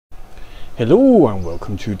Hello and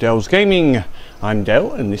welcome to Dell's Gaming. I'm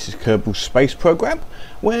Dell and this is Kerbal Space Program,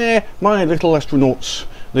 where my little astronauts,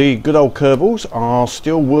 the good old Kerbals, are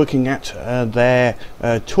still working at their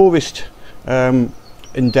tourist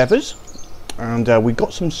endeavours. And we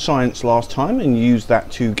got some science last time and used that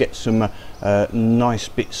to get some nice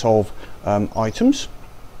bits of items.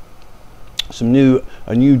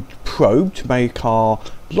 A new probe to make our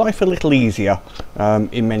life a little easier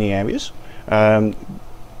in many areas.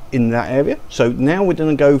 In that area. So now we're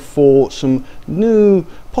going to go for some new,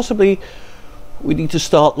 possibly we need to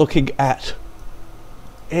start looking at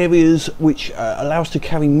areas which allow us to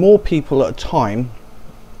carry more people at a time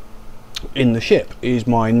in the ship is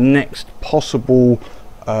my next possible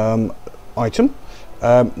item.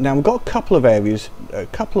 Now we've got a couple of areas, a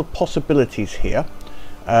couple of possibilities here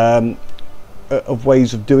of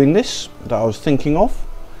ways of doing this that I was thinking of.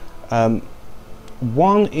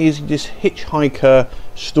 One is this hitchhiker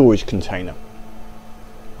storage container.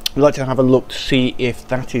 I'd like to have a look to see if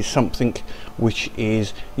that is something which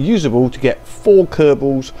is usable to get 4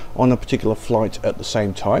 Kerbals on a particular flight at the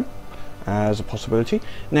same time as a possibility.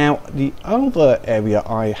 Now the other area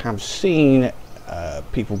I have seen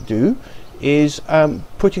people do is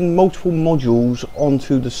putting multiple modules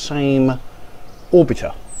onto the same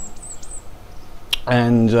orbiter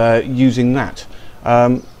and using that.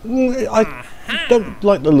 I don't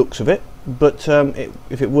like the looks of it, but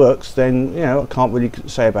if it works, then I can't really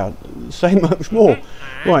say much more.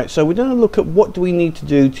 Right, so we're going to look at what do we need to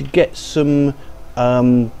do to get some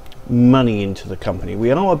money into the company.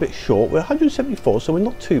 We are a bit short. We're 174, so we're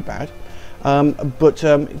not too bad.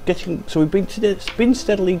 So we've been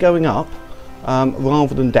steadily going up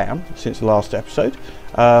rather than down since the last episode,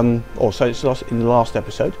 in the last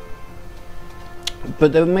episode.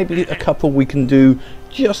 But there may be a couple we can do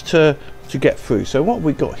just to get through. So what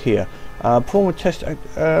we got here, perform a test.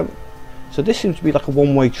 So this seems to be like a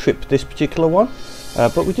one-way trip, this particular one,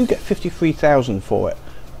 but we do get 53,000 for it.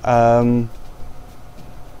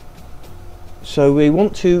 So we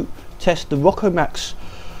want to test the Rockomax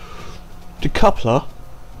decoupler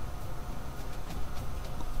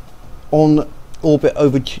on orbit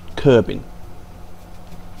over Kerbin.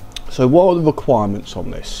 So what are the requirements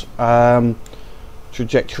on this?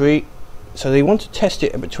 Trajectory. So they want to test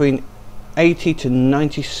it at between 80 to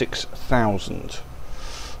 96,000.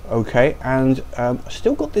 Okay, and I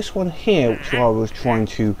still got this one here which I was trying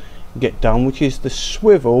to get done, which is the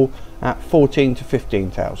swivel at 14 to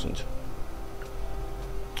 15,000.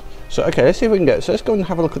 So okay, let's see if we can get it. So let's go and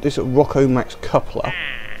have a look at this Rockomax coupler.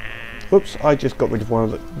 Oops, I just got rid of one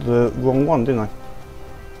of the wrong one, didn't I?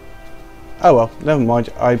 Oh well, never mind.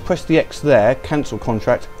 I pressed the X there, cancel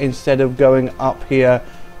contract, instead of going up here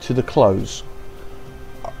to the close.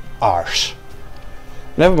 Arse.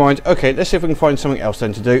 Never mind. Okay, let's see if we can find something else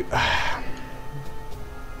then to do.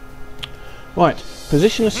 Right,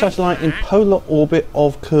 position a satellite in polar orbit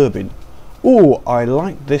of Kerbin. Oh, I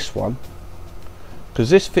like this one because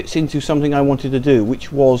this fits into something I wanted to do,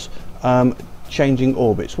 which was changing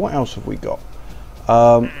orbits. What else have we got?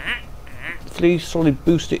 Flee solid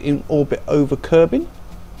booster in orbit over Kerbin.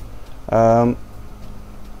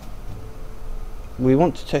 We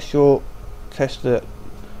want to test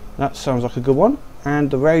that sounds like a good one.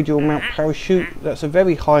 And the radial mount parachute, that's a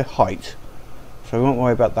very high height, so we won't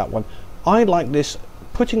worry about that one. I like this,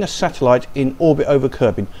 putting a satellite in orbit over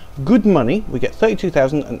Kerbin. Good money. We get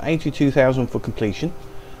 32,000 and 82,000 for completion.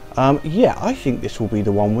 Yeah, I think this will be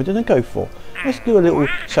the one we're going to go for. Let's do a little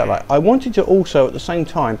satellite. I wanted to also at the same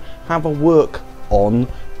time have a work on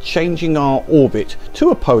changing our orbit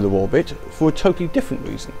to a polar orbit for a totally different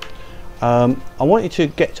reason. I wanted to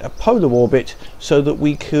get a polar orbit so that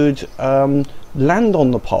we could land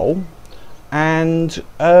on the pole and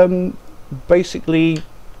basically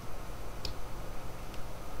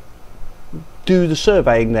do the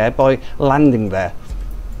surveying there by landing there.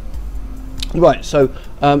 Right, so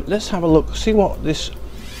let's have a look, see what this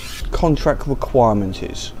contract requirement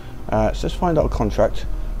is. So let's find out a contract.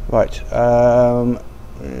 Right, no.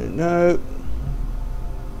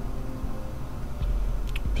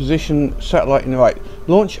 Position satellite in the right.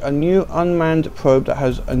 Launch a new unmanned probe that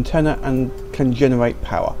has antenna and can generate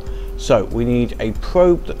power. So we need a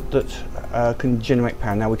probe that can generate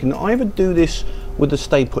power. Now we can either do this with the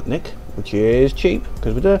Stay Putnik, which is cheap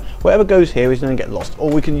because whatever goes here is going to get lost, or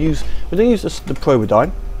we're going to use the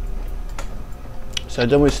Probodyne. So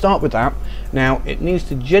then we'll start with that. Now it needs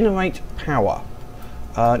to generate power.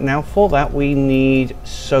 Now for that we need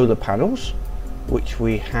solar panels, which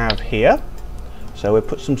we have here. So we'll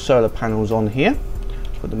put some solar panels on here,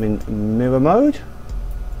 put them in mirror mode.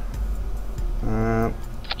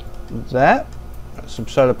 There, some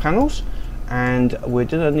solar panels. and we're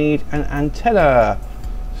gonna need an antenna.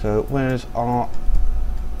 So where's our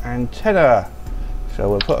antenna? So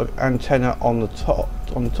we'll put an antenna on the top.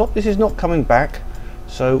 This is not coming back,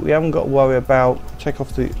 so we haven't got to worry about. Take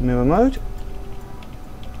off the mirror mode.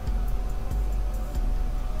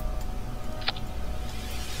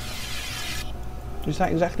 Is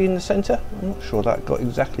that exactly in the center? I'm not sure that got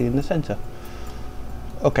exactly in the center.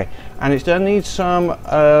 Okay, and it's going to need some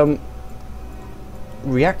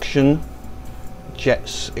reaction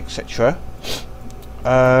jets, etc.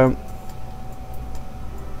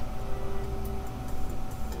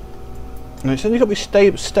 And it's only got to be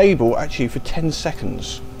stable actually for 10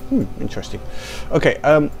 seconds. Interesting. Okay,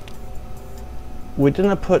 we're going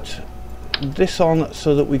to put this on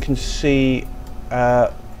so that we can see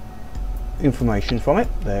information from it.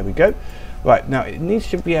 There we go. Right, now it needs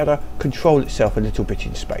to be able to control itself a little bit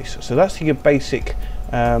in space. So that's your basic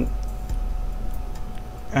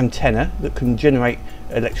antenna that can generate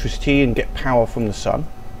electricity and get power from the sun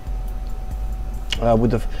with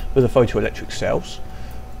the photoelectric cells.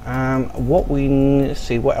 Let's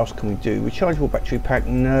see, what else can we do? Rechargeable battery pack,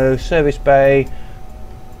 no. Service bay.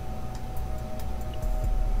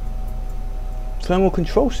 Thermal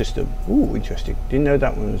control system. Ooh, interesting. Didn't know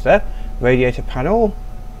that one was there. Radiator panel.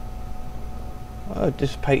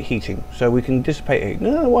 Dissipate heating. So we can dissipate heat.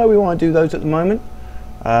 No, why we want to do those at the moment.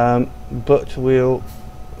 But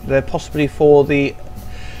they're possibly for the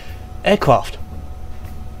aircraft.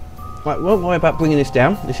 Right, won't worry about bringing this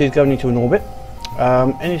down. This is going into an orbit.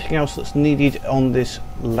 Anything else that's needed on this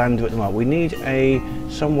lander at the moment? We need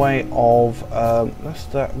some way of that's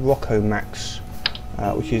that Rocco Max,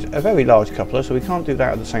 which is a very large coupler, so we can't do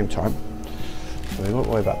that at the same time. So we won't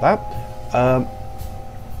worry about that.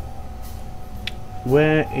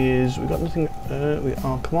 We've got nothing.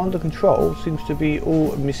 Our commander control seems to be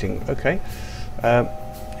all missing. Okay,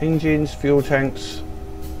 engines, fuel tanks.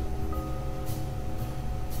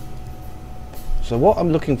 So what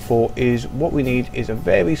I'm looking for is, what we need is a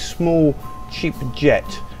very small cheap jet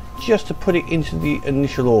just to put it into the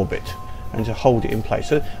initial orbit and to hold it in place.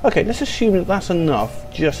 So okay, let's assume that that's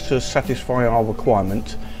enough just to satisfy our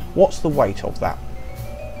requirement. What's the weight of that?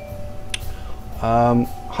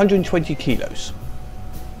 120 kilos.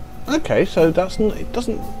 Okay, so it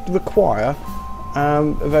doesn't require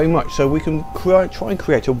very much, so we can try and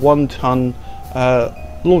create a 1-ton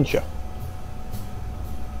launcher.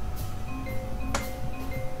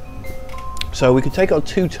 So we could take our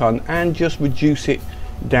 2-ton and just reduce it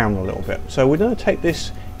down a little bit. So we're going to take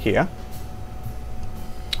this here,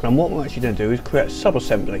 and what we're actually going to do is create a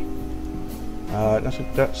sub-assembly.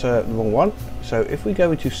 That's the wrong one. So if we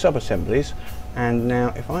go into sub-assemblies, and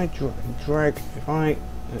now if I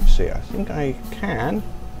let's see, I think I can,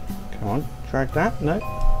 come on, drag that, no.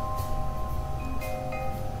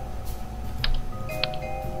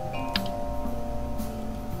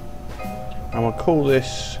 And we'll call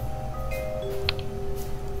this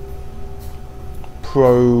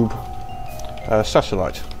probe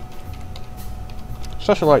satellite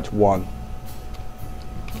 1.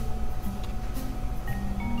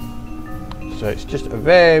 So it's just a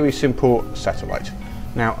very simple satellite.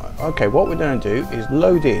 Now, okay, what we're going to do is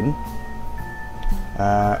load in,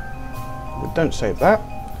 don't save that,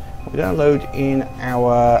 we're going to load in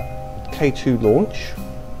our K2 launch,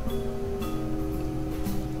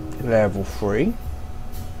 level 3,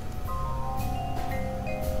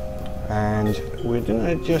 and we're going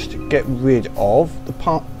to just get rid of the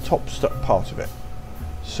top stuck part of it.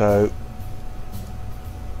 So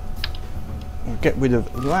we'll get rid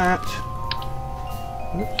of that.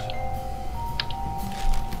 Oops.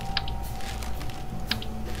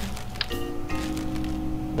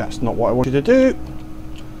 That's not what I wanted to do.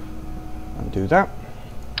 Undo that.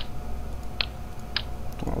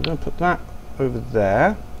 Well, we're going to put that over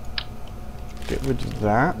there. Get rid of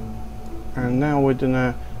that. And now we're going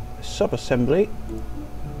to sub-assembly.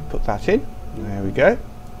 Put that in. There we go.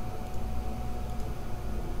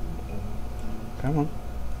 Come on.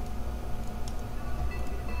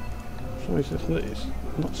 For some reason it's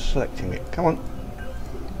not selecting it. Come on.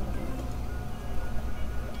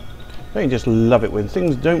 Don't you just love it when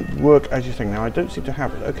things don't work as you think? Now I don't seem to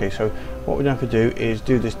have it. Okay, so what we're going to have to do is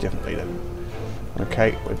do this differently then.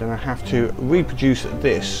 Okay, we're going to have to reproduce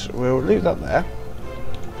this. We'll leave that there.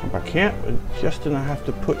 Come back here. We're just going to have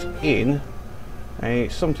to put in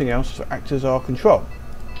something else to act as our control.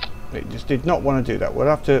 It just did not want to do that. We'll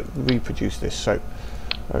have to reproduce this. So,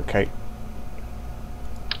 okay.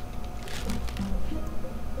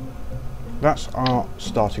 That's our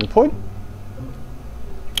starting point.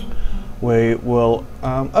 We will,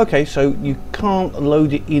 okay, so you can't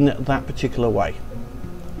load it in that particular way.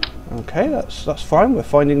 Okay, that's fine. We're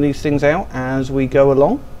finding these things out as we go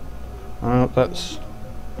along. That's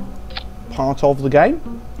part of the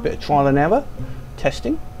game. Bit of trial and error,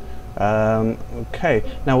 testing. Okay,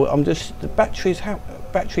 now I'm just the battery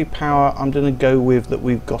power. I'm going to go with that.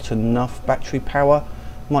 We've got enough battery power.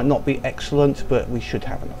 Might not be excellent, but we should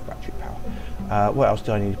have enough battery power. What else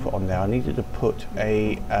do I need to put on there? I needed to put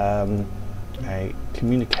a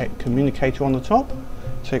communicator on the top.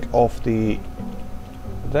 Take off the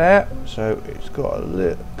there, so it's got a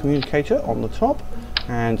little communicator on the top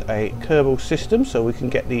and a Kerbal system, so we can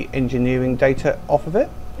get the engineering data off of it.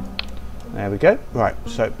 There we go. Right,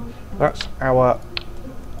 so that's our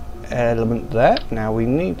element there. Now we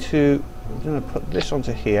need to, I'm going to put this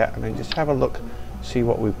onto here and then just have a look, see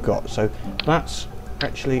what we've got. So that's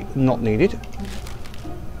actually not needed.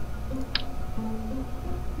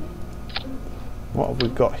 What have we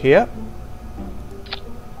got here?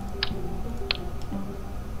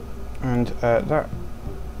 And that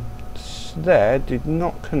there did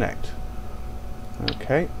not connect.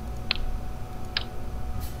 Okay.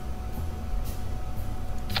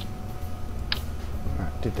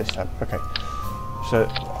 Did this happen? Okay. So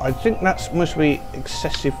I think that's must be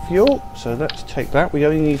excessive fuel. So let's take that.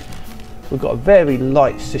 We've got a very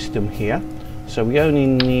light system here. So we only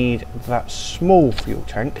need that small fuel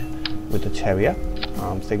tank with the Terrier.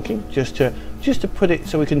 I'm thinking just to put it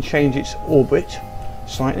so we can change its orbit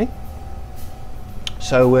slightly.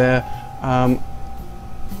 So we're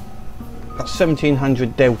that's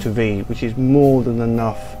 1700 delta V, which is more than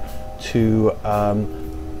enough to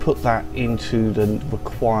put that into the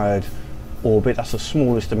required orbit. That's the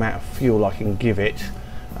smallest amount of fuel I can give it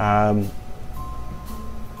on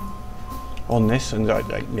this, and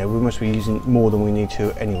we must be using more than we need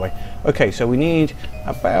to anyway. Okay, so we need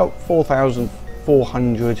about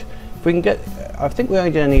 4,400. If we can get, I think we're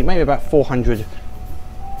only going to need maybe about 400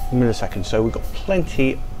 milliseconds, so we've got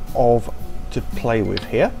plenty of to play with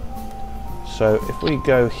here. So if we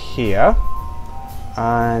go here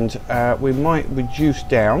and we might reduce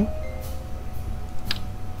down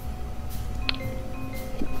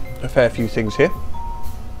a fair few things here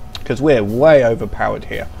because we're way overpowered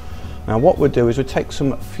here. Now what we'll do is we'll take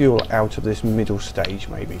some fuel out of this middle stage.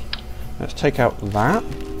 Maybe let's take out that.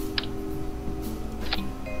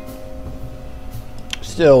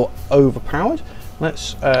 Still overpowered.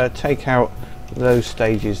 Let's take out those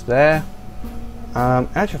stages there.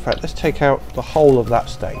 Actually, in fact, let's take out the whole of that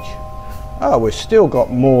stage. Oh, we've still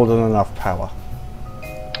got more than enough power.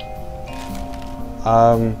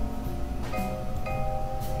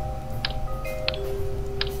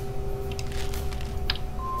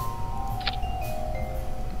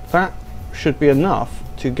 That should be enough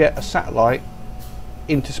to get a satellite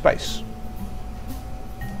into space.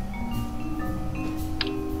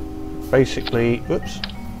 Basically, oops,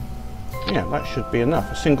 yeah, that should be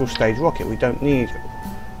enough. A single stage rocket, we don't need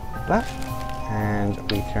that. And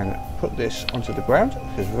we can put this onto the ground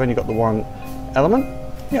because we've only got the one element.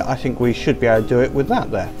 Yeah, I think we should be able to do it with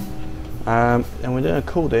that there. And we're going to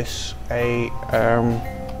call this a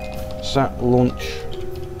SatLauncher.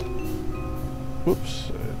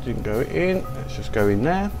 Oops, didn't go in. Let's just go in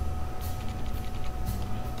there.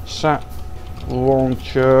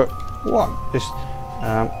 SatLauncher I. This.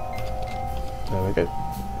 There we go.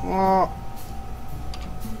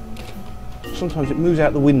 Sometimes it moves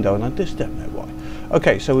out the window and I just don't know why.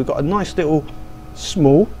 Okay, so we've got a nice little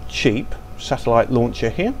small cheap satellite launcher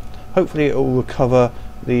here. Hopefully it will recover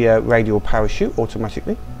the radial parachute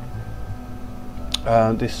automatically.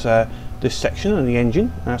 This section and the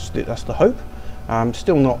engine, that's the hope. I'm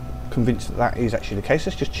still not convinced that that is actually the case.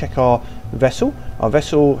 Let's just check our vessel. Our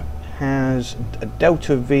vessel has a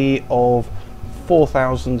delta V of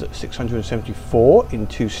 4,674 in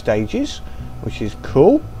 2 stages, which is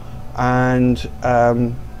cool, and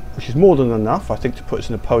which is more than enough, I think, to put us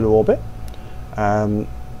in a polar orbit.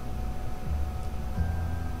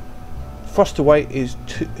 Thruster weight is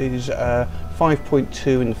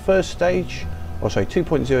 5.2 in the first stage, or sorry,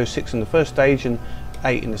 2.06 in the first stage and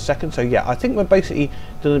 8 in the second. So yeah, I think we're basically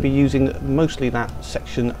going to be using mostly that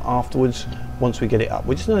section afterwards once we get it up.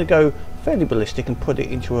 We're just going to go fairly ballistic and put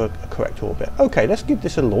it into a correct orbit. Okay, let's give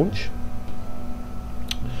this a launch.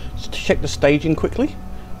 Just to check the staging quickly.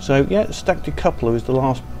 So yeah, the stacked decoupler is the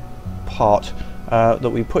last part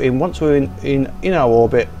that we put in. Once we're in our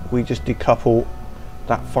orbit, we just decouple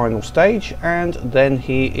that final stage and then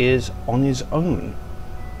he is on his own.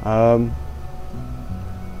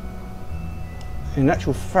 In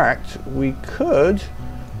actual fact, we could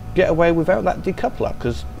get away without that decoupler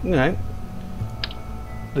because, you know,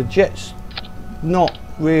 the jet's not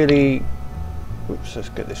really. Oops, let's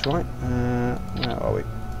get this right. Where are we?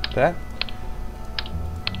 there.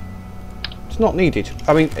 It's not needed.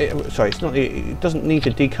 I mean, sorry, it's not. It doesn't need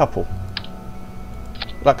to decouple.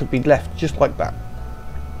 That could be left just like that.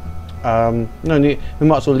 No need. We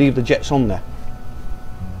might as well leave the jets on there.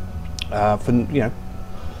 For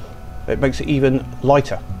it makes it even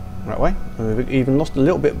lighter that way. And we've even lost a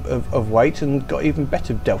little bit of weight and got even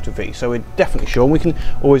better delta V. So we're definitely sure, and we can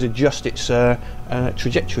always adjust its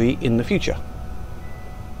trajectory in the future.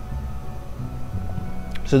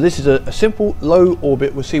 So this is a simple low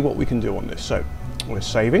orbit. We'll see what we can do on this. So we're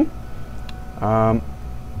saving.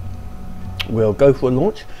 We'll go for a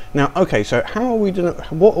launch. Now, okay, so how are we doing?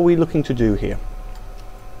 What are we looking to do here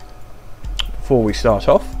before we start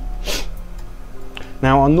off?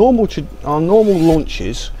 Now, our normal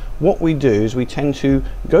launches, what we do is we tend to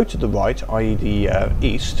go to the right, i.e. the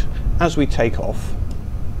east, as we take off,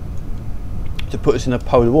 to put us in a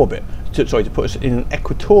polar orbit. To put us in an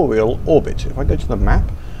equatorial orbit. If I go to the map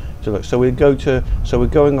to look, so we're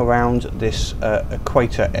going around this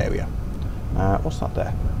equator area. What's that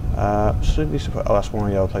there? Oh, that's one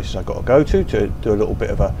of the other places I've got to go to do a little bit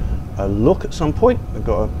of a look at some point. We've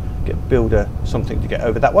got to build something to get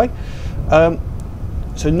over that way.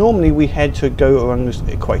 So normally we head to go around this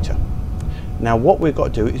equator. Now what we've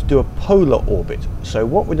got to do is do a polar orbit. So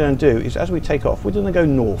what we're going to do is, as we take off, we're going to go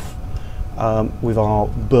north with our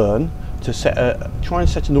burn to try and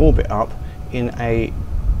set an orbit up in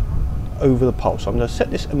over the pole. So I'm going to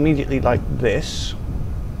set this immediately like this,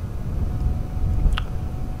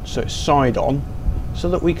 so it's side on, so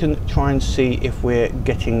that we can try and see if we're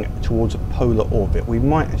getting towards a polar orbit. We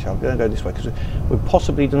might actually, I'm going to go this way because we're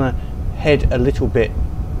possibly going to head a little bit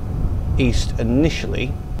east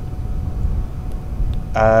initially,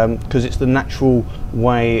 because it's the natural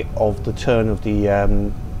way of the turn of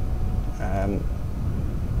the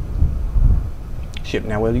ship.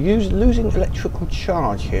 Now we're losing electrical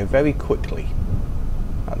charge here very quickly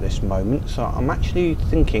at this moment, so I'm actually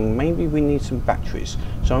thinking maybe we need some batteries.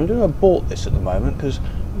 So I'm going to abort this at the moment, because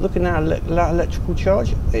looking at electrical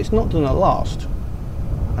charge, it's not going to last.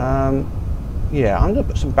 Yeah, I'm going to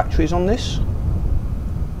put some batteries on this,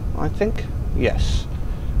 I think. Yes.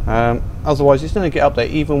 Otherwise it's going to get up there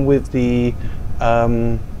even with the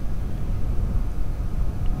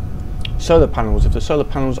solar panels. If the solar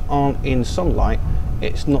panels aren't in sunlight,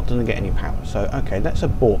 it's not going to get any power. So okay, let's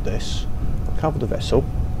abort this, cover the vessel,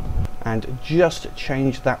 and just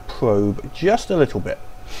change that probe just a little bit.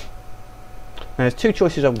 Now there's two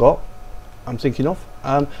choices I'm thinking of.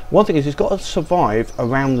 One thing is it's got to survive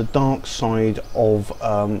around the dark side of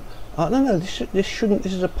no, this shouldn't.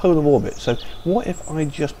 This is a polar orbit. So what if I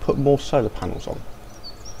just put more solar panels on?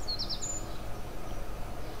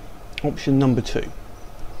 Option number 2.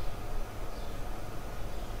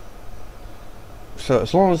 So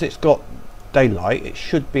as long as it's got daylight, it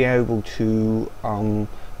should be able to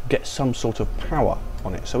get some sort of power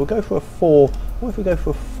on it. So we'll go for a 4. What if we go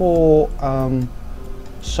for a 4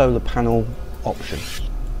 solar panel option?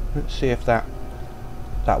 Let's see if that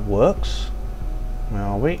works. Where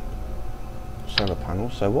are we? Solar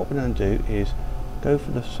panels. So what we're going to do is go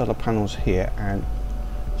for the solar panels here and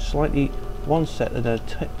slightly one set. They're going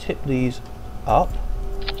to tip these up.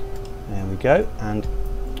 There we go. And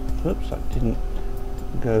oops, that didn't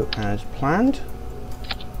go as planned.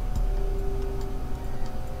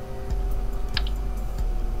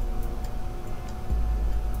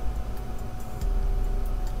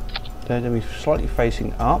 They're going to be slightly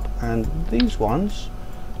facing up, and these ones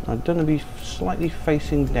are going to be slightly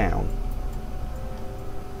facing down.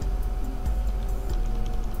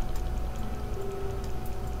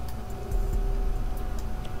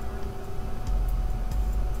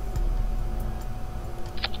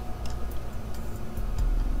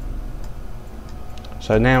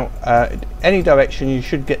 So now any direction you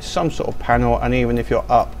should get some sort of panel, and even if you're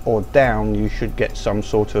up or down you should get some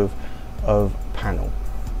sort of panel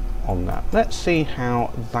on that. Let's see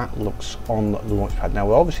how that looks on the launch pad.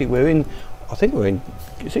 Now obviously we're in, I think we're in,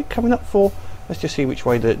 is it coming up for, let's just see which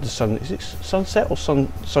way the sun, is it sunset or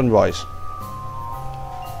sunrise?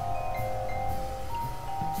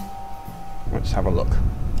 Let's have a look.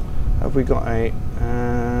 Have we got a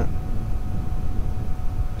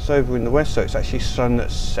it's over in the west, so it's actually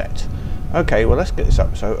sunset. Okay, well let's get this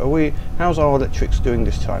up. So how's our electrics doing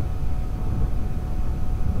this time?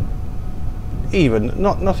 Even,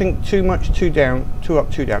 nothing too much, too down, too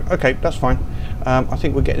up, too down. Okay, that's fine. I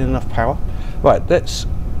think we're getting enough power. Right, let's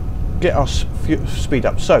get our speed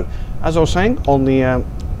up. So as I was saying, on the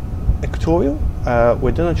equatorial,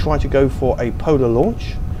 we're going to try to go for a polar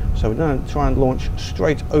launch. So we're going to try and launch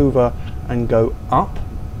straight over and go up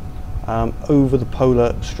over the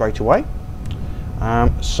polar straight away.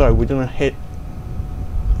 So we're going to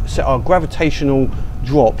set our gravitational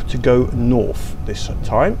drop to go north this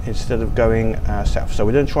time instead of going south. So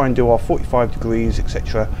we're going to try and do our 45 degrees,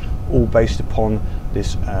 etc., all based upon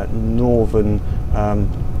this northern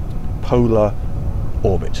polar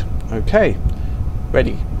orbit. Okay,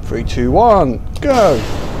 ready? 3, 2, 1, go!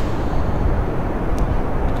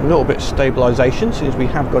 A little bit of stabilisation since we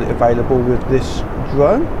have got it available with this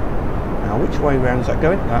drone. Now, which way around is that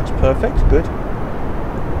going? That's perfect, good.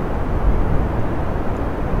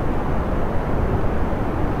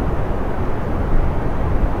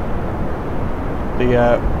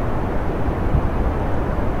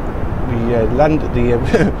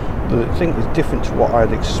 The thing is different to what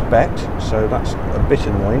I'd expect, so that's a bit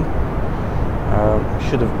annoying. I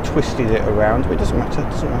should have twisted it around, but it doesn't matter.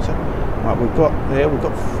 Right, we've got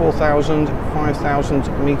 4,000,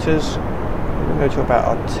 5,000 meters. We're going to go to about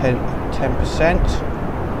our 10%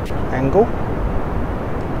 angle.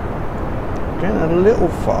 Getting a little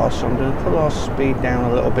fast, so I'm going to pull our speed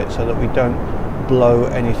down a little bit so that we don't blow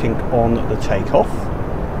anything on the takeoff.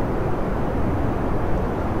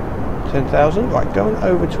 10,000. Right, going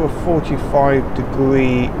over to a 45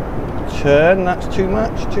 degree turn. That's too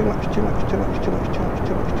much. Come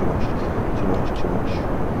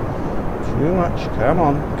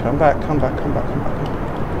on, come back.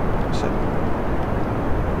 That's it.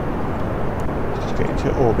 Just get into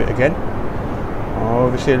orbit again.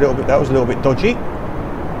 Obviously that was a little bit dodgy.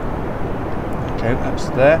 Okay, that's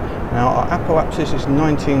there. Now our apoapsis is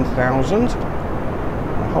 19,000.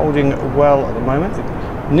 We're holding well at the moment.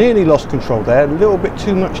 Nearly lost control there. A little bit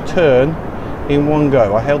too much turn in one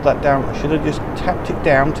go. I held that down. I should have just tapped it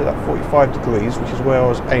down to that 45 degrees, which is where I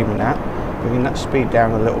was aiming at. Bringing that speed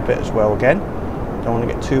down a little bit as well again. Don't want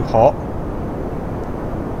to get too hot.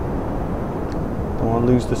 Don't want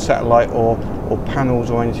to lose the satellite or panels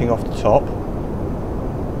or anything off the top.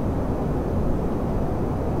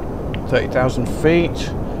 30,000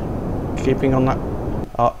 feet. Keeping on that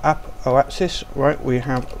our apoapsis. Right, we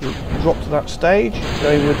have dropped that stage.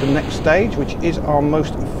 Going with the next stage, which is our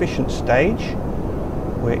most efficient stage.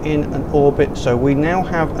 We're in an orbit, so we now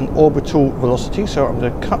have an orbital velocity. So I'm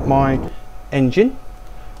going to cut my engine,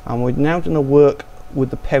 and we're now going to work with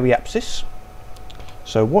the periapsis.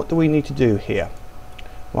 So what do we need to do here?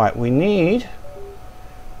 Right, we need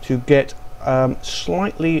to get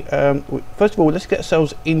slightly first of all, let's get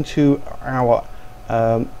ourselves into our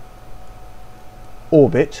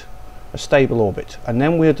orbit, a stable orbit, and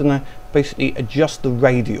then we're going to basically adjust the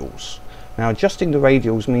radials. Now, adjusting the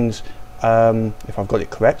radials means, if I've got it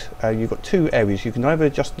correct, you've got two areas. You can either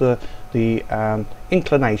adjust the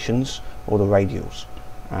inclinations or the radials,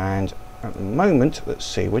 and at the moment, let's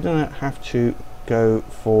see, we're going to have to go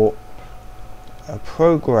for a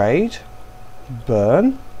prograde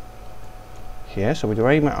burn here. So we're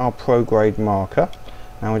going to aim at our prograde marker.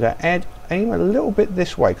 Now we're going to aim a little bit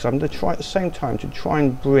this way, because I'm going to try at the same time to try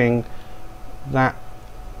and bring that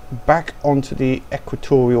back onto the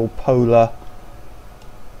equatorial polar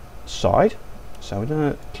side. So we're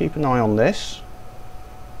going to keep an eye on this.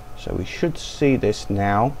 So we should see this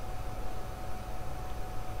now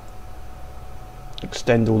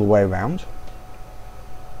extend all the way around.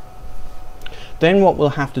 Then what we'll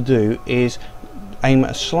have to do is aim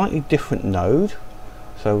at a slightly different node.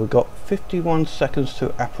 So we've got 51 seconds to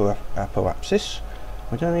apoapsis.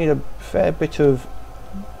 We're going to need a fair bit of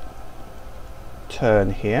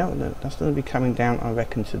turn here. That's going to be coming down, I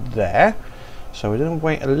reckon, to there. So we're going to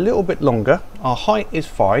wait a little bit longer. Our height is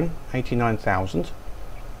fine, 89,000.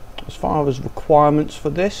 As far as requirements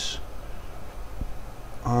for this,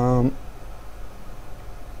 right,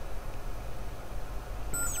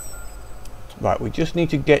 we just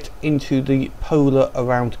need to get into the polar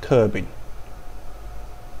around Kerbin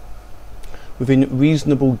within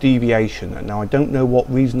reasonable deviation. And now I don't know what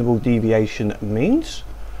reasonable deviation means.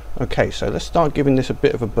 Okay, so let's start giving this a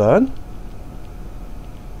bit of a burn.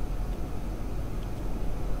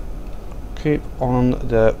 Keep on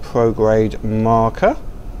the prograde marker.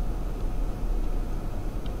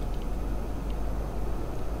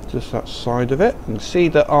 Just that side of it. You can see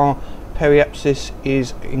that our periapsis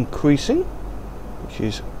is increasing, which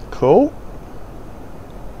is cool.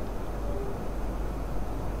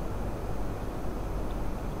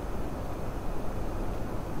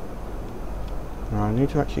 Now I need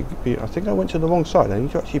to actually be, I think I went to the wrong side. I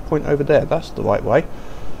need to actually point over there. That's the right way.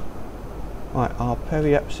 Right, our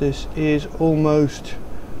periapsis is almost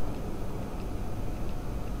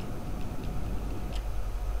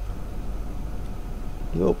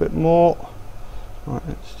a little bit more. Right,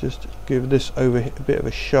 let's just give this over a bit of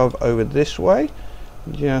a shove over this way,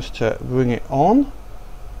 just to bring it on.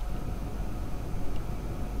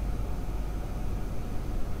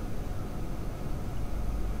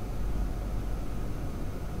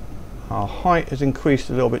 Our height has increased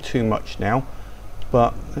a little bit too much now,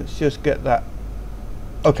 but let's just get that.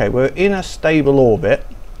 Okay, we're in a stable orbit,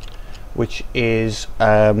 which is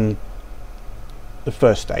the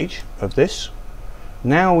first stage of this.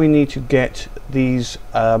 Now we need to get these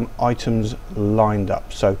items lined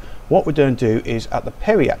up. So what we're going to do is at the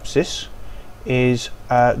periapsis is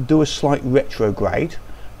do a slight retrograde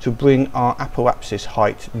to bring our apoapsis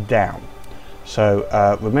height down. So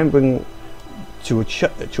remembering to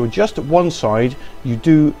adjust at one side, you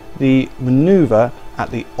do the maneuver at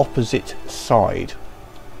the opposite side.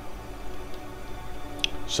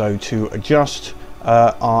 So to adjust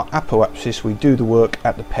our apoapsis, we do the work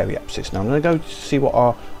at the periapsis. Now I'm going to go to see what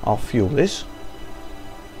our fuel is.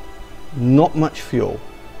 Not much fuel.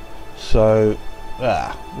 So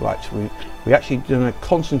right, we actually going to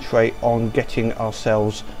concentrate on getting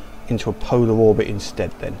ourselves into a polar orbit instead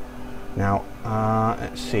then. Now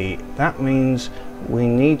let's see, that means we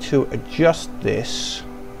need to adjust this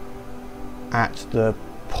at the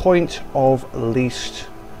point of least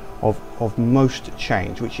of most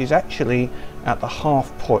change, which is actually at the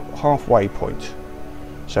halfway point.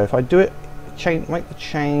 So if I do it, make the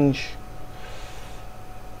change,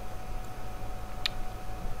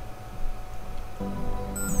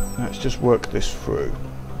 let's just work this through.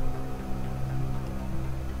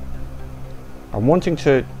 I'm wanting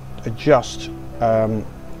to adjust our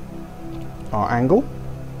angle,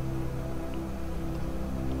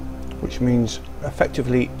 which means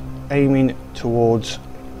effectively aiming towards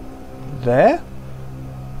there,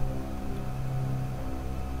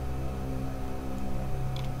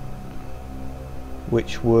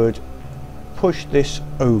 which would push this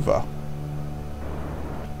over.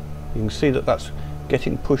 You can see that that's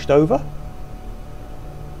getting pushed over.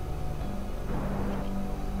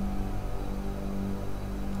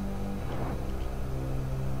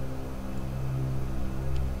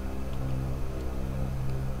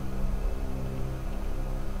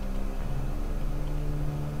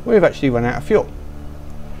 We've actually run out of fuel.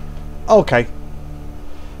 Okay.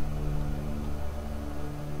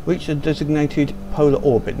 Reach the designated polar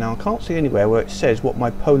orbit. Now I can't see anywhere where it says what my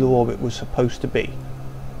polar orbit was supposed to be,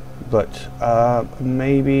 but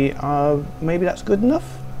maybe that's good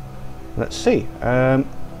enough. Let's see.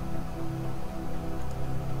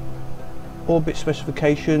 Orbit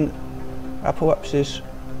specification, apoapsis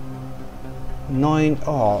 9.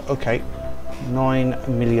 Oh, okay.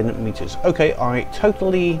 9 million meters. Okay, I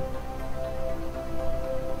totally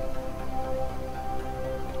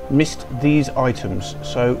missed these items.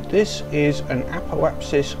 So this is an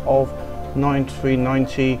apoapsis of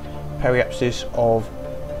 9390, periapsis of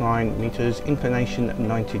 9 meters, inclination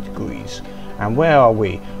 90 degrees. And where are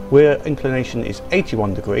we? Where inclination is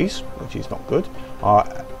 81 degrees, which is not good. Our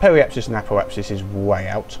periapsis and apoapsis is way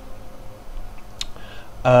out.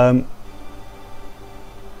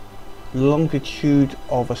 Longitude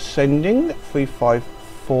of ascending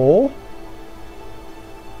 354.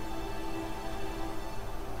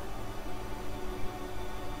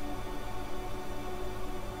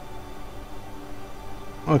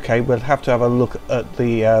 Okay, we'll have to have a look at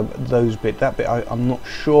the those bit. That bit I'm not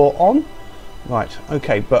sure on. Right.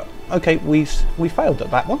 Okay, but okay, we failed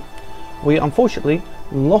at that one. We unfortunately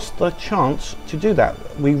lost the chance to do that.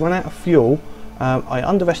 We ran out of fuel. I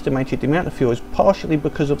underestimated the amount of fuel, is partially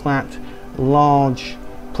because of that large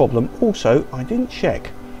problem. Also, I didn't check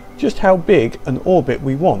just how big an orbit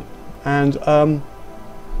we want, and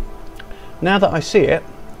now that I see it,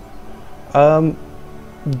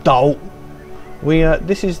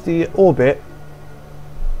 this is the orbit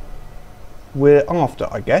we're after,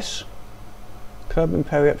 I guess. Kerbal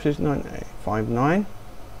periapsis 9859.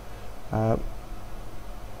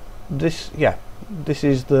 This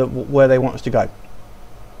is where they want us to go.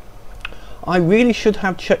 I really should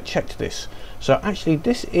have checked this. So actually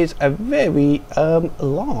this is a very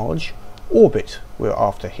large orbit we're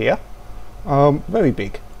after here. Very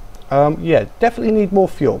big. Yeah, definitely need more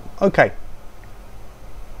fuel. Okay.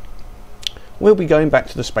 We'll be going back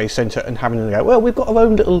to the Space Center and having a go. Well, we've got our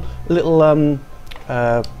own little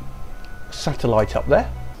satellite up there.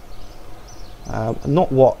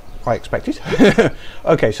 Not what I expected.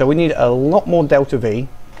 Okay, so we need a lot more delta V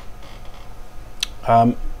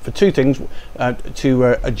for two things, to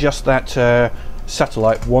adjust that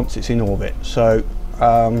satellite once it's in orbit. So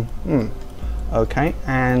okay,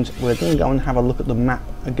 and we're going to go and have a look at the map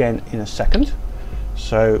again in a second.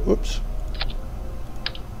 So oops,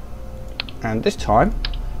 and this time,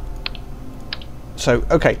 so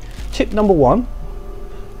okay, tip number one,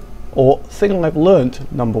 or thing I've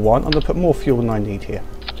learned number one, I'm going to put more fuel than I need here.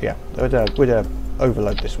 Yeah, we'd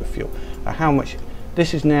overload this with fuel. How much?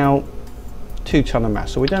 This is now 2 ton of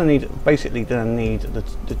mass. So we don't need, basically don't need the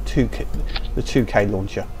 2K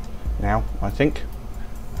launcher now, I think.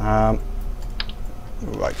 Right,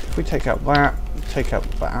 if we take out that,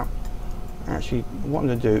 actually what I'm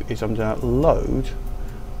going to do is I'm going to load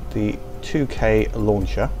the 2K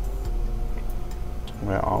launcher.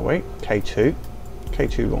 Where are we? K2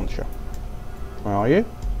 launcher. Where are you?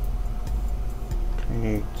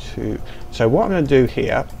 K2. So what I'm going to do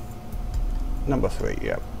here, number 3,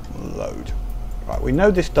 yeah, load. Right, we know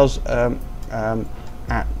this does at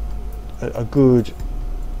a good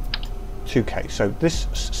 2K. So this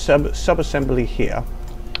sub-assembly here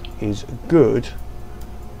is good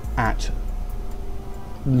at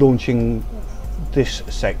launching this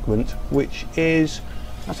segment, which is,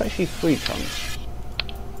 that's actually 3 tons.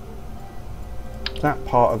 That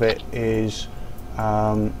part of it is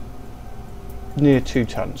near 2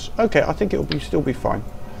 tons. Okay, I think it will still be fine.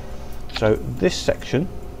 So this section,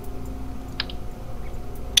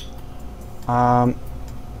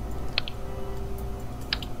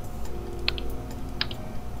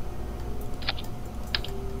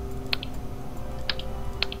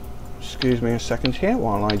 excuse me a second here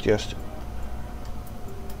while I just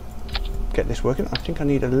get this working. I think I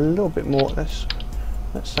need a little bit more. Let's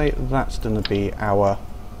say that's going to be our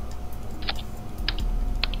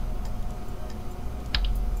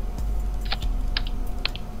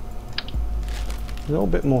little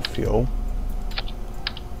bit more fuel.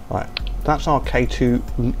 Right, that's our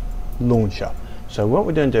K2 launcher. So what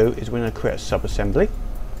we're going to do is we're going to create a sub-assembly,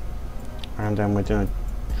 and then we're going to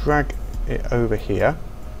drag it over here.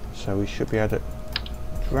 So we should be able to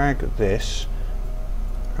drag this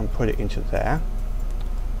and put it into there.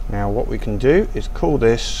 Now what we can do is call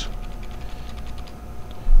this,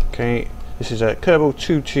 okay, this is a Kerbal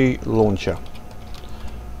 2T launcher.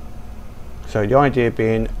 So the idea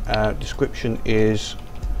being, description is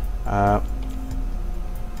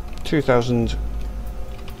 2000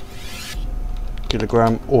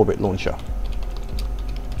 kilogram orbit launcher.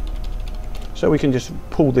 So we can just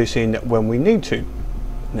pull this in when we need to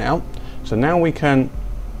now. So now we can,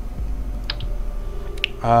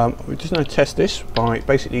 we're just going to test this by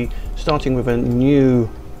basically starting with a new,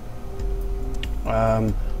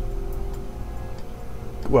 well,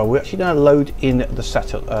 we're actually going to load in the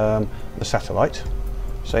satellite.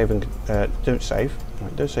 Save and don't save.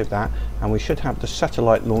 Right, don't save that. And we should have the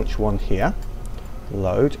satellite launch one here.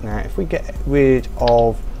 Load. Now, if we get rid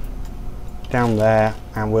of down there,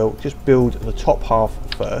 and we'll just build the top half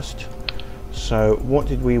first. So, what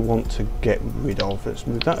did we want to get rid of? Let's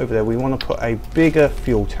move that over there. We want to put a bigger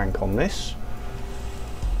fuel tank on this.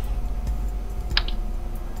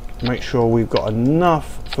 Make sure we've got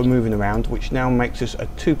enough for moving around, which now makes us a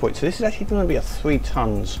 2 point. So this is actually going to be a 3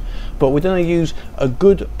 tons, but we're going to use a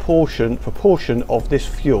good proportion of this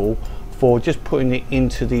fuel for just putting it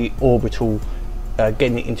into the orbital,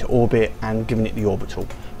 getting it into orbit and giving it the orbital.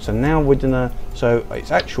 So now we're gonna, so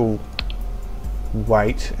its actual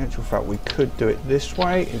weight, actual fact, we could do it this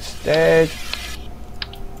way instead.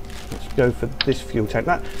 Let's go for this fuel tank.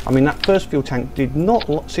 That, I mean, that first fuel tank did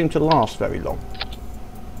not seem to last very long,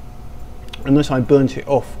 unless I burnt it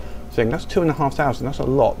off thing. That's 2,500, that's a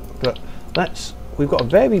lot, but we've got a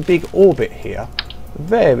very big orbit here,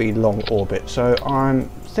 very long orbit, so I'm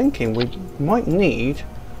thinking we might need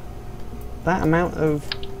that amount of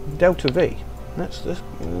delta V. This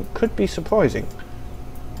could be surprising.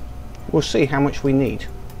 We'll see how much we need.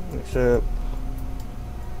 I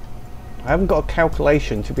haven't got a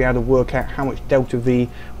calculation to be able to work out how much delta V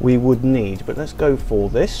we would need, but let's go for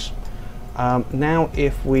this. Now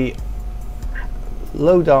if we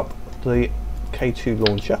load up the K2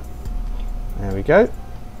 launcher, there we go,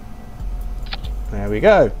 there we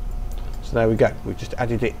go. So there we go, we've just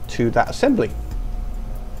added it to that assembly.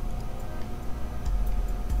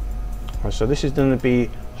 Right, so this is going to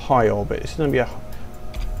be high orbit. This is going to be a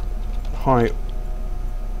high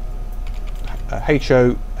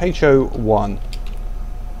HO I. So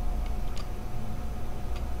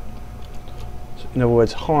in other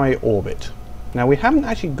words, high orbit. Now we haven't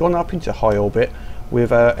actually gone up into high orbit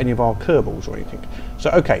with any of our Kerbals or anything.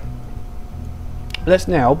 So okay, let's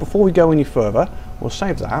now, before we go any further, we'll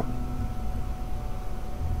save that.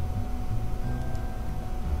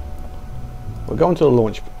 We'll go onto the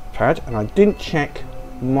launch pad, and I didn't check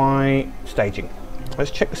my staging.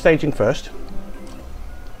 Let's check the staging first.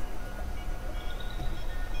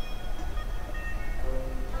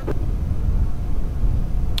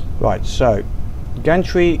 Right, so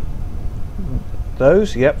gantry,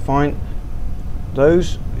 those, yep, fine.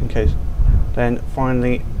 Those, in case. Then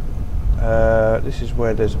finally, this is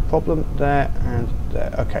where there's a problem, there and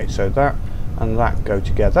there. Okay, so that and that go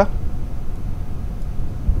together.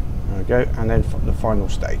 There we go, and then the final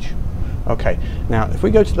stage. Okay, now if we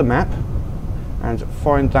go to the map and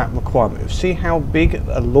find that requirement, see how big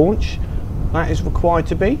a launch that is required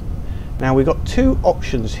to be. Now we've got two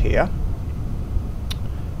options here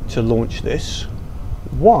to launch this.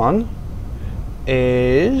 One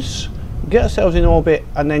is get ourselves in orbit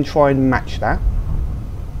and then try and match that.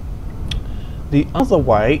 The other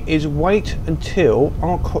way is wait until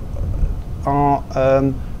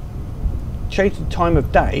our change the time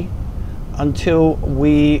of day until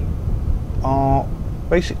we are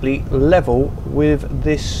basically level with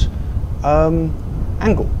this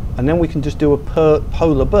angle, and then we can just do a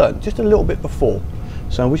polar burn just a little bit before.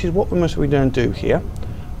 So which is what we must be going to do here.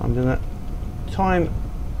 I'm going to time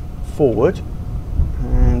forward,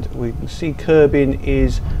 and we can see Kerbin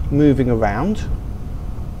is moving around.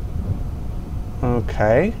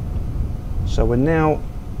 Okay, so we're now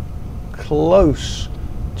close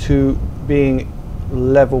to being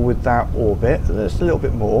level with that orbit. There's a little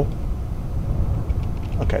bit more.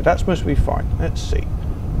 Okay, that's must be fine. Let's see.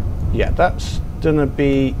 Yeah, that's gonna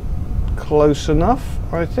be close enough,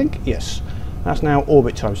 I think. Yes, that's now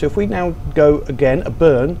orbit time. So if we now go again, a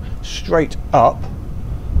burn straight up,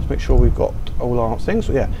 let's make sure we've got all our things.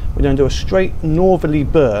 So yeah, we're going to do a straight northerly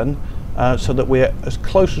burn so that we're as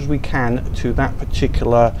close as we can to that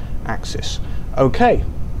particular axis. Okay.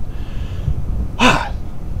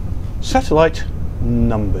 Satellite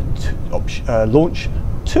number launch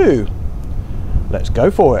 2. Let's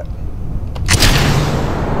go for it.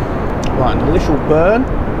 Right, an initial burn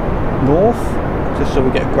north, just so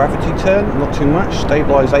we get a gravity turn, not too much.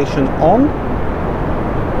 Stabilization on.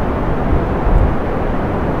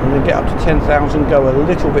 I'm going to get up to 10,000, go a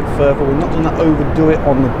little bit further. We're not going to overdo it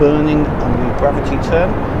on the burning, on the gravity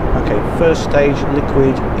turn. Okay, first stage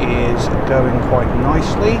liquid is going quite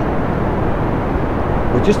nicely.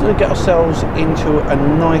 We're just going to get ourselves into a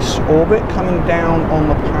nice orbit, coming down on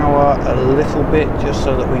the power a little bit, just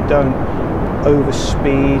so that we don't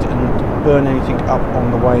overspeed and burn anything up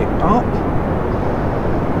on the way up.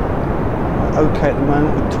 Okay, at the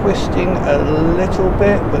moment we're twisting a little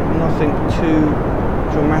bit, but nothing too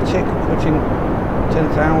dramatic. Putting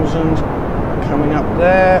 10,000, coming up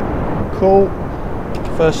there. Cool.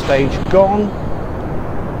 First stage gone.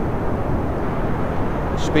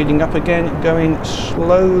 Speeding up again, going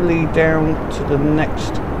slowly down to the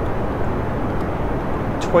next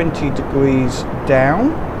 20 degrees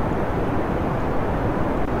down.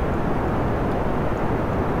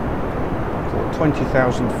 For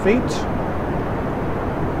 20,000 feet.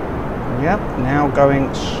 Yep, now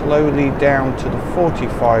going slowly down to the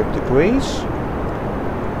 45 degrees.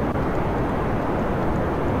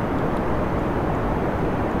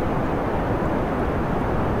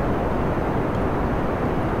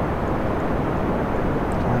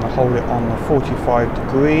 Hold it on the 45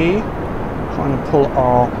 degree, trying to pull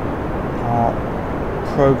our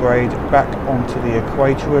prograde back onto the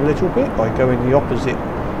equator a little bit by going the opposite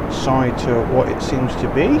side to what it seems to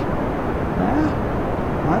be. There.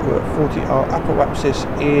 Right, we're at 40. Our apoapsis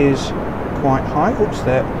is quite high. Oops,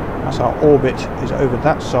 there. That's our orbit is over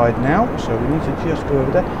that side now, so we need to just go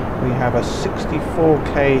over there. We have a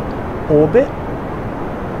 64K orbit.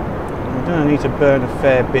 We're going to need to burn a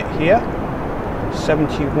fair bit here.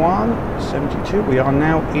 71, 72, we are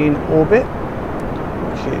now in orbit,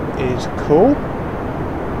 which is cool.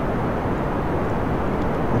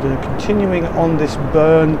 We're going to continuing on this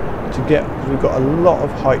burn to get, we've got a lot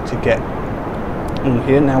of height to get in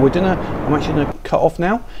here. Now I'm actually going to cut off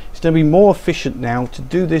now. It's going to be more efficient now to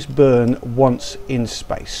do this burn once in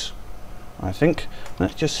space, I think.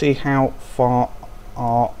 Let's just see how far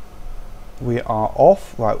we are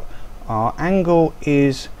off. Right, our angle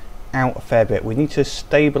is out a fair bit. We need to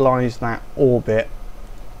stabilize that orbit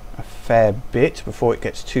a fair bit before it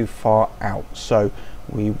gets too far out, so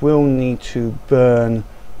we will need to burn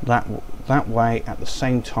that way at the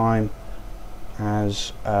same time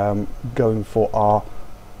as going for our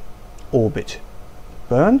orbit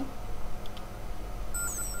burn.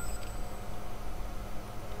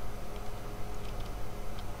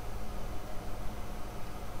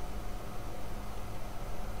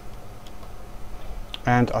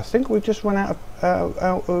 And I think we've just run out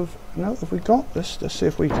of no, have we got this? Let's see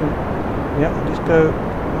if we can. Yeah, we'll just go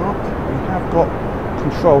up. We have got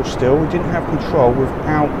control still. We didn't have control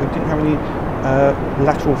without. We didn't have any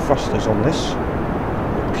lateral thrusters on this.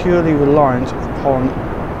 We're purely reliant upon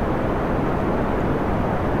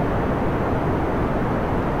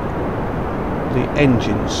the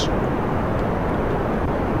engines.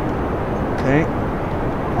 Okay,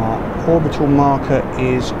 our orbital marker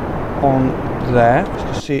is on there, just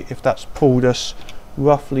to see if that's pulled us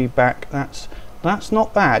roughly back. That's That's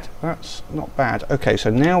not bad. That's not bad. Okay, so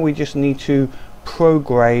now we just need to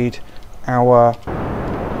prograde our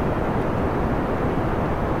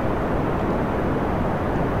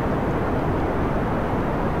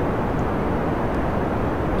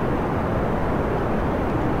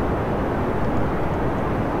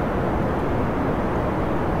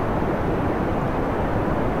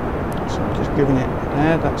giving it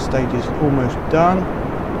there. That stage is almost done.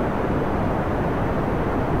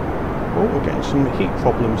 Oh, we're getting some heat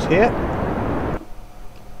problems here.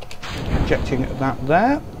 Ejecting that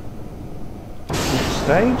there. Next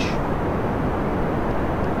stage.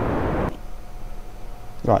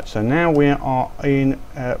 Right, so now we are in,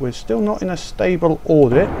 we're still not in a stable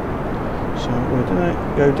orbit. So we're going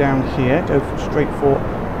to go down here, go straight for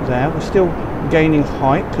there. We're still gaining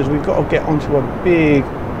height because we've got to get onto a big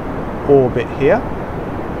orbit here.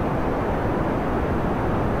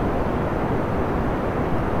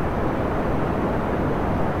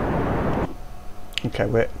 Okay,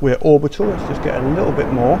 we're orbital. Let's just get a little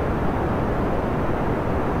bit more.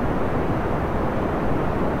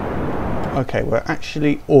 Okay, we're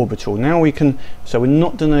actually orbital. Now we can, so we're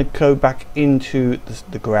not going to go back into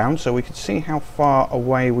the ground, so we can see how far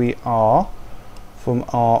away we are from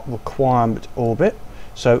our requirement orbit.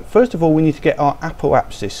 So first of all, we need to get our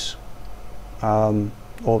apoapsis,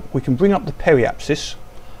 or we can bring up the periapsis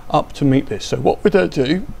up to meet this. So what we're going to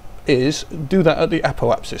do is do that at the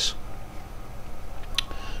apoapsis.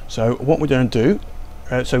 So what we're going to do,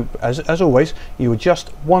 so as always, you adjust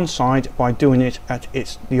one side by doing it at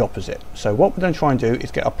the opposite. So what we're going to try and do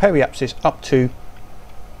is get our periapsis up to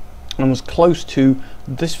and as close to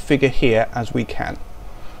this figure here as we can.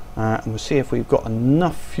 And we'll see if we've got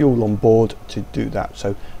enough fuel on board to do that.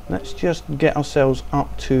 So let's just get ourselves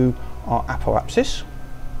up to our apoapsis.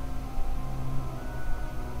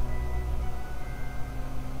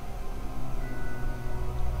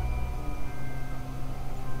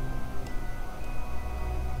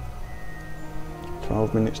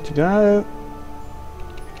 Minutes to go.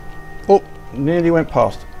 Oh, nearly went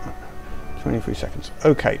past. 23 seconds.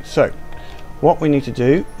 Okay, so what we need to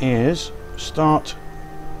do is start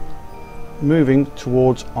moving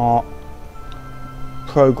towards our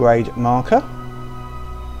prograde marker.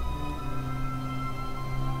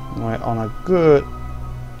 We're on a good,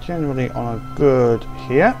 generally on a good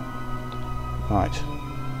here. Right,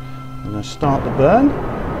 I'm going to start the burn.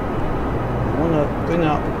 I want to bring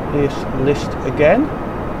up this list again.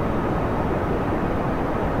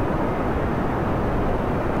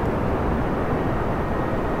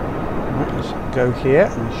 Right, let's go here,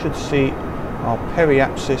 and we should see our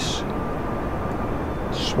periapsis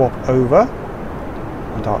swap over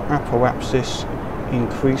and our apoapsis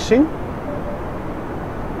increasing.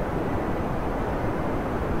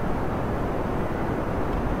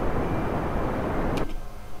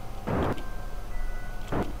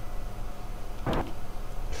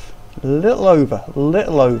 Little over,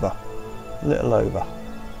 little over, little over.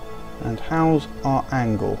 And how's our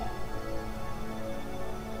angle?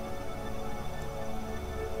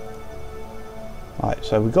 Right,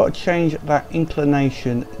 so we've got to change that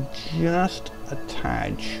inclination just a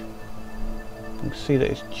tad. You can see that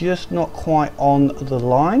it's just not quite on the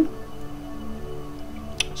line.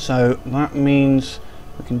 So that means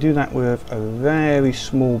we can do that with a very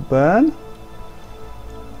small burn.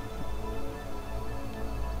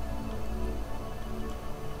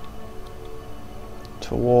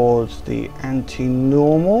 Towards the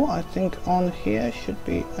anti-normal, I think on here should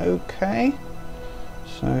be okay.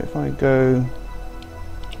 So if I go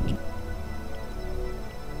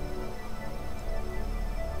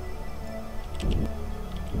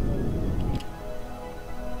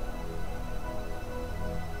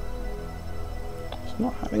it's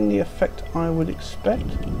not having the effect I would expect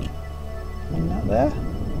on that there.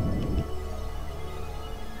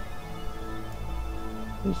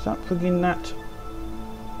 Is that bringing that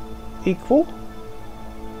equal?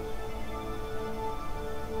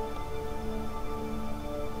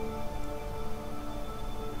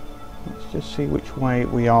 Let's just see which way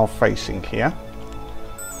we are facing here.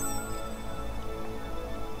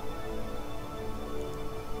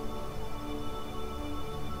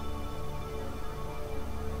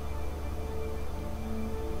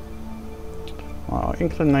 Our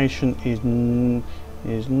inclination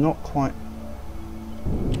is not quite.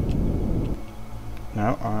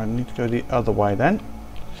 No, I need to go the other way then.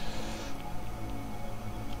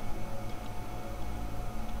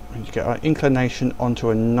 We need to get our inclination onto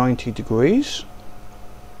a 90 degrees.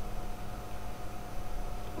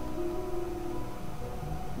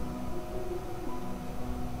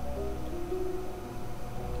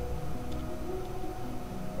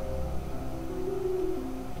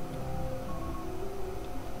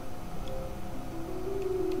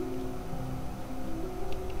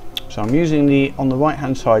 So I'm using the, on the right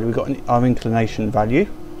hand side we've got our inclination value,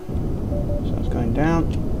 so it's going down.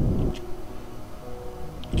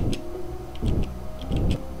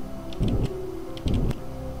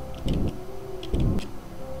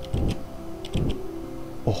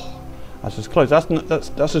 Oh, that's as close,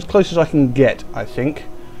 that's as close as I can get, I think,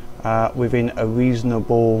 within a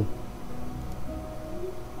reasonable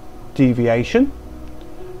deviation.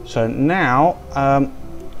 So now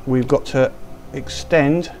we've got to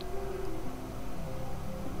extend,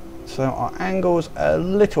 so our angle's a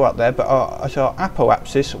little up there, but at our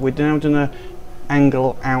apoapsis we're now going to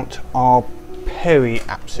angle out our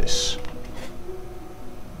periapsis.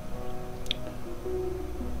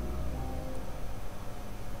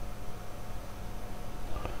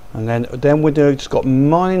 And then we've just got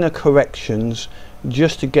minor corrections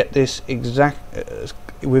just to get this exact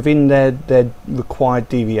within their required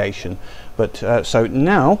deviation. But so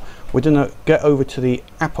now we're going to get over to the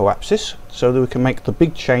apoapsis so that we can make the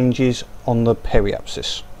big changes on the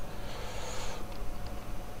periapsis.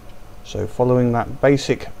 So following that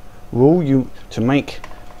basic rule, to make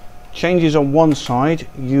changes on one side,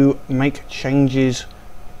 you make changes.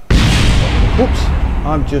 Whoops!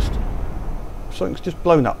 Something's just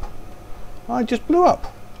blown up. I just blew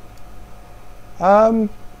up.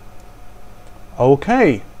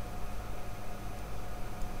 Okay.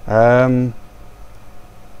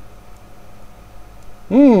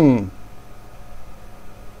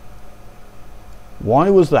 Why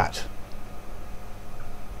was that?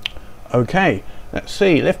 Okay, let's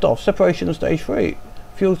see. Liftoff, separation of stage 3.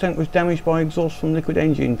 Fuel tank was damaged by exhaust from liquid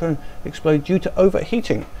engine. Exploded due to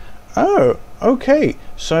overheating. Oh, okay.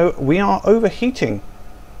 So we are overheating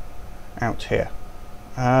out here.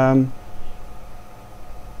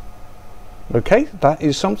 Okay, that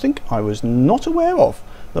is something I was not aware of,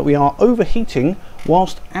 that we are overheating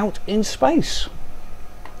whilst out in space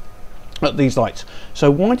at these lights.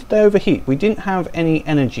 So why did they overheat? We didn't have any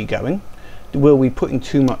energy going. Were we putting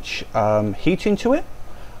too much heat into it?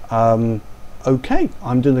 Okay,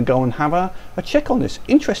 I'm going to go and have a check on this.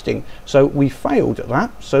 Interesting. So we failed at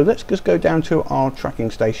that. So let's just go down to our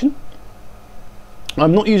tracking station.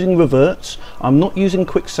 I'm not using reverts. I'm not using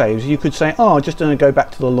quick saves. You could say, oh, I'm just going to go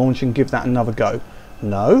back to the launch and give that another go.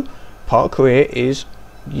 No, part of career is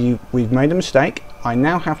we've made a mistake. I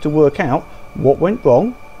now have to work out what went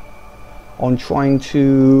wrong on trying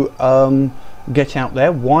to get out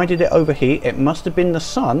there. Why did it overheat? It must have been the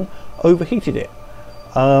sun overheated it.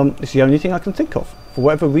 It's the only thing I can think of. For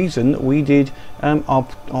whatever reason, we did our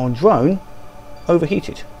drone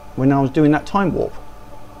overheated when I was doing that time warp.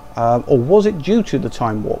 Or was it due to the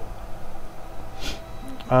time warp?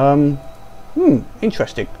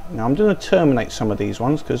 Interesting. Now I'm going to terminate some of these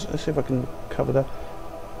ones, because let's see if I can cover that.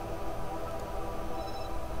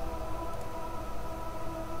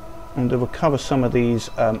 I'm going to recover some of these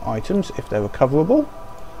items if they're recoverable.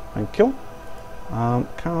 Thank you.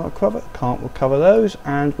 Can't recover those,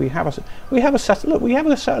 and we have a satellite. We have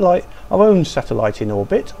a satellite, our own satellite in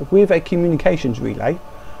orbit with a communications relay.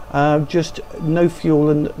 Just no fuel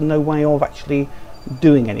and no way of actually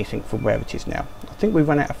doing anything from where it is now. I think we've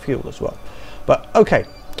run out of fuel as well. But okay,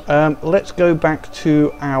 let's go back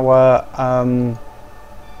to our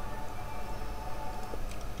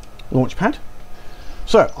launch pad.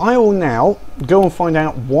 So I will now go and find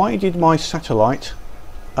out why did my satellite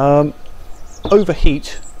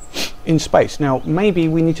overheat in space. Now maybe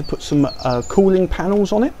we need to put some cooling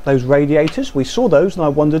panels on it, those radiators. We saw those and I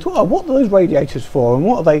wondered, oh, what are those radiators for, and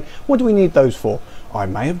what do we need those for? I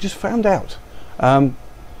may have just found out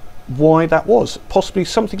why that was. Possibly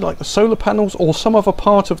something like the solar panels or some other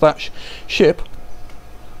part of that ship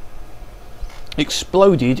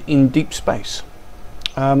exploded in deep space.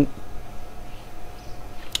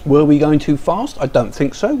 Were we going too fast? I don't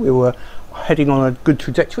think so. We were heading on a good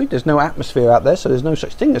trajectory. There's no atmosphere out there, so there's no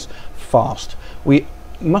such thing as fast. We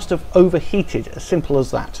must have overheated, as simple as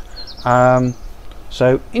that.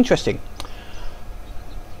 So interesting.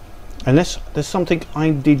 Unless there's something I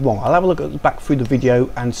did wrong. I'll have a look back through the video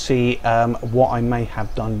and see what I may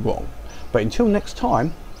have done wrong. But until next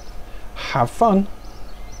time, have fun.